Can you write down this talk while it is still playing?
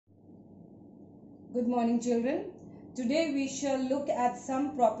Good morning, children. Today we shall look at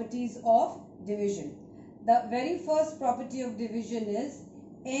some properties of division. The very first property of division is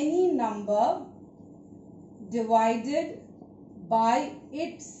any number divided by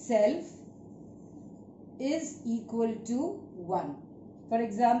itself is equal to 1. For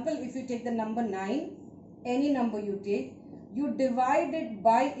example, if you take the number 9, any number you take, you divide it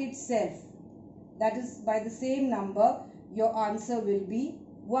by itself, that is by the same number, your answer will be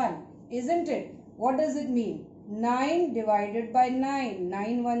 1, isn't it? What does it mean? 9 divided by 9.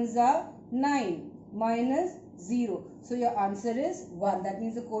 9 ones are 9 minus 0. So your answer is 1. That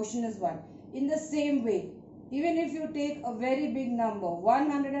means the quotient is 1. In the same way, even if you take a very big number,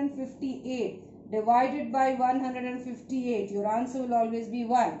 158 divided by 158, your answer will always be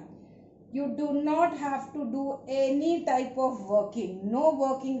 1. You do not have to do any type of working. No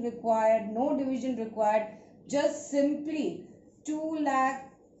working required, no division required. Just simply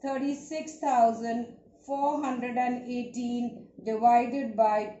 2,36,418 divided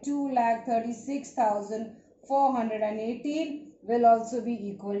by 2,36,418 will also be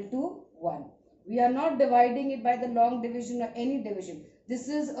equal to 1. We are not dividing it by the long division or any division. This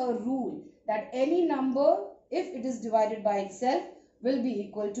is a rule that any number, if it is divided by itself, will be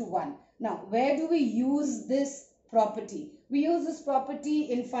equal to 1. Now, where do we use this property? We use this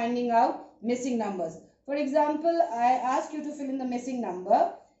property in finding out missing numbers. For example, I ask you to fill in the missing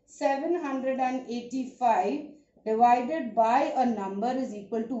number. 785 divided by a number is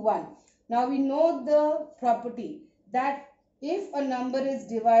equal to 1. Now, we know the property that if a number is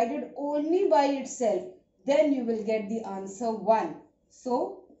divided only by itself, then you will get the answer 1.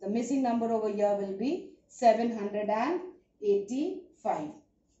 So, the missing number over here will be 785.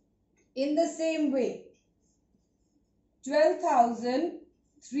 In the same way,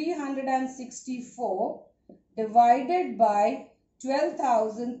 12,364 divided by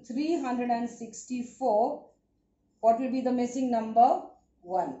 12,364, what will be the missing number?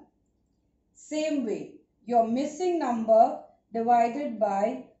 1. Same way, your missing number divided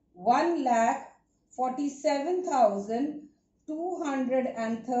by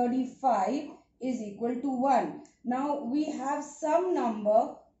 1,47,235 is equal to 1. Now, we have some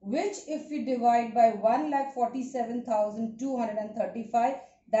number which if we divide by 1,47,235,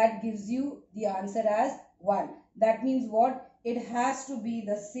 that gives you the answer as 1. That means what? It has to be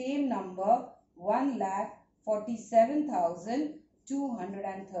the same number,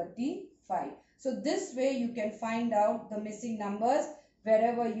 1,47,235. So this way you can find out the missing numbers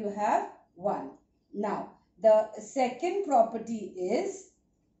wherever you have 1. Now, the second property is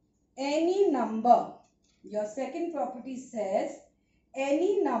any number. Your second property says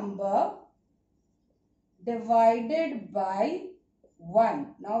any number divided by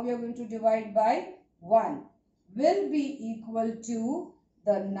 1. Now we are going to divide by 1 will be equal to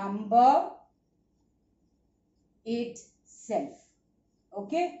the number itself.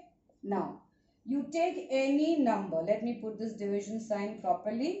 Okay. Now you take any number. Let me put this division sign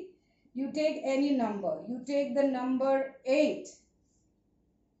properly. You take any number. You take the number 8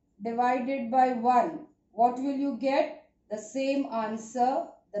 divided by 1. What will you get? The same answer,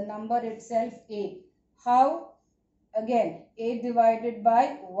 the number itself 8. How? Again, 8 divided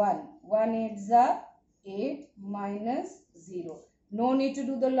by 1. 1 8s are 8 minus 0. No need to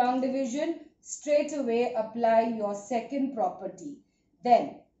do the long division. Straight away apply your second property.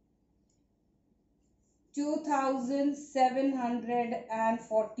 Then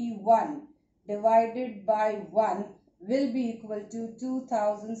 2,741 divided by 1 will be equal to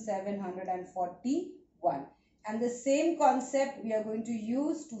 2,741. And the same concept we are going to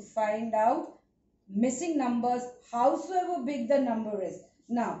use to find out missing numbers, howsoever big the number is.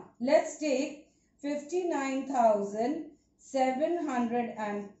 Now, let's take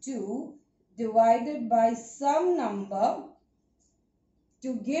 59,702 divided by some number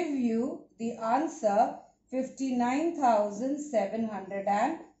to give you the answer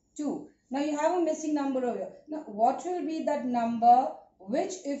 59,702. Now, you have a missing number over here. Now, what will be that number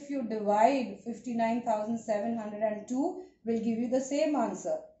which if you divide 59,702 will give you the same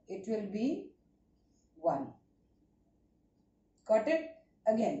answer? It will be 1. Got it?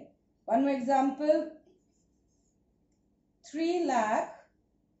 Again, one more example.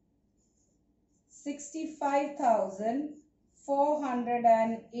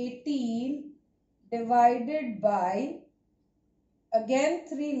 3,65,418 divided by, again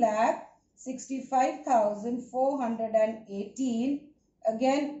 3,65,418.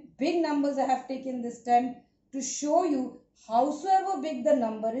 Again, big numbers I have taken this time to show you howsoever big the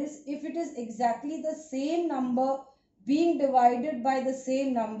number is, if it is exactly the same number being divided by the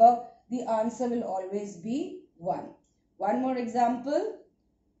same number, the answer will always be 1. One more example.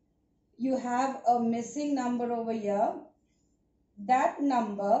 you have a missing number over here. That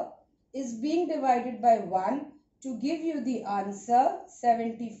number is being divided by 1 to give you the answer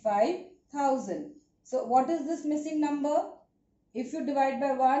 75,000. So what is this missing number? If you divide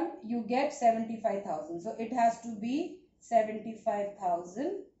by 1, you get 75,000. So it has to be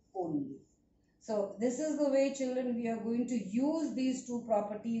 75,000 only. So this is the way, children, we are going to use these two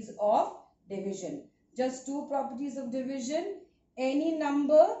properties of division. Just two properties of division. Any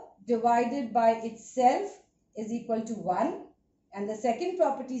number divided by itself is equal to 1. And the second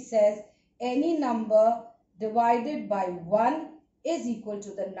property says any number divided by 1 is equal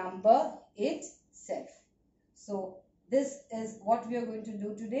to the number itself. So this is what we are going to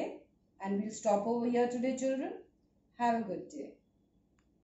do today, and we'll stop over here today, children. Have a good day.